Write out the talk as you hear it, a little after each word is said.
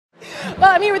Well,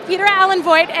 I'm here with Peter Allen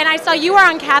Vogt, and I saw you were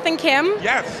on Kath and Kim.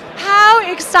 Yes. How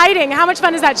exciting! How much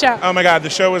fun is that show? Oh my God, the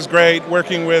show was great.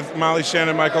 Working with Molly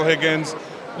Shannon, Michael Higgins,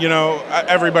 you know,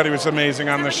 everybody was amazing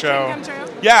on the show. Come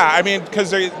true? Yeah, I mean,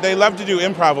 because they love to do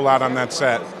improv a lot on that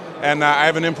set. And I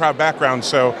have an improv background,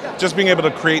 so just being able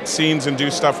to create scenes and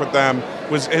do stuff with them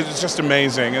it was just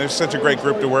amazing. And they're such a great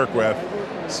group to work with.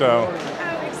 So.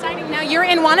 How exciting. Now you're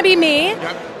in Wanna Be Me.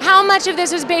 Yep. How much of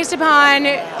this was based upon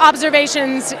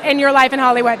observations in your life in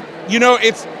Hollywood? You know,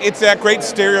 it's that great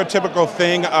stereotypical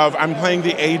thing of I'm playing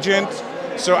the agent,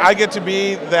 so I get to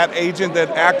be that agent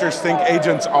that actors think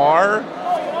agents are.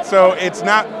 So it's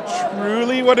not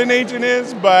truly what an agent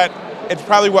is, but it's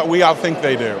probably what we all think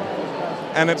they do.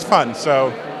 And it's fun,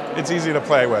 so it's easy to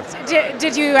play with.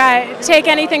 Did you take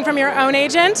anything from your own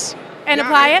agent and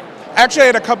apply it? Actually,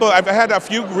 I've had a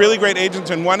few really great agents,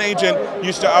 and one agent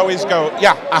used to always go,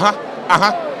 yeah,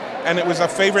 and it was a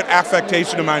favorite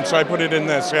affectation of mine, so I put it in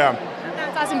this, yeah.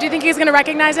 That's awesome. Do you think he's going to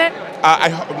recognize it?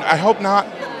 I hope not.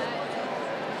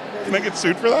 Can I get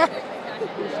sued for that?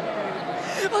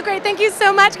 Well, great. Thank you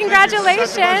so much. Congratulations.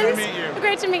 It's such a pleasure to meet you.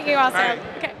 Great to meet you also. All right.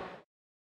 Okay.